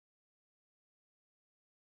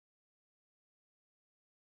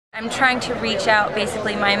I'm trying to reach out,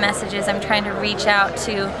 basically my message is I'm trying to reach out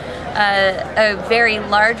to a very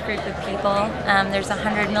large group of people. There's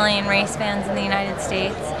 100 million race fans in the United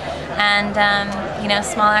States, and you know,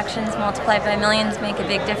 small actions multiplied by millions make a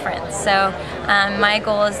big difference. So my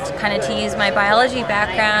goal is to kind of use my biology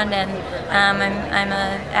background, and I'm an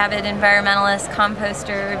avid environmentalist,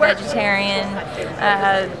 composter, vegetarian,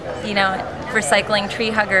 you know, recycling tree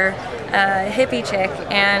hugger, hippie chick,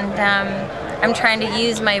 and I'm trying to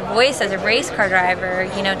use my voice as a race car driver,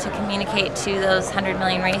 you know, to communicate to those 100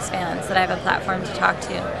 million race fans that I have a platform to talk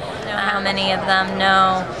to. How many of them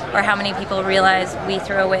know, or how many people realize we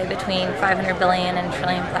throw away between 500 billion and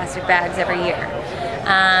trillion plastic bags every year.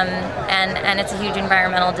 And it's a huge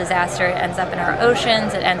environmental disaster. It ends up in our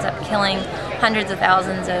oceans, it ends up killing hundreds of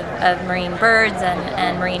thousands of marine birds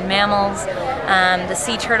and marine mammals. The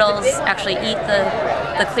sea turtles actually eat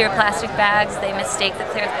the clear plastic bags. They mistake the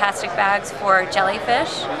clear plastic bags for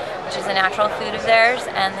jellyfish, which is a natural food of theirs,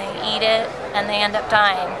 and they eat it and they end up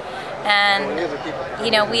dying. And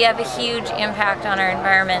you know, we have a huge impact on our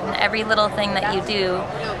environment, and every little thing that you do,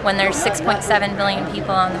 when there's 6.7 billion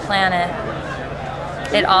people on the planet,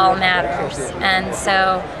 it all matters. And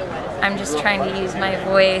so I'm just trying to use my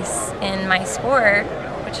voice in my sport,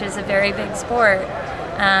 which is a very big sport,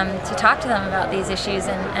 to talk to them about these issues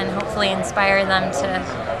and hopefully inspire them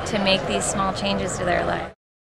to make these small changes to their life.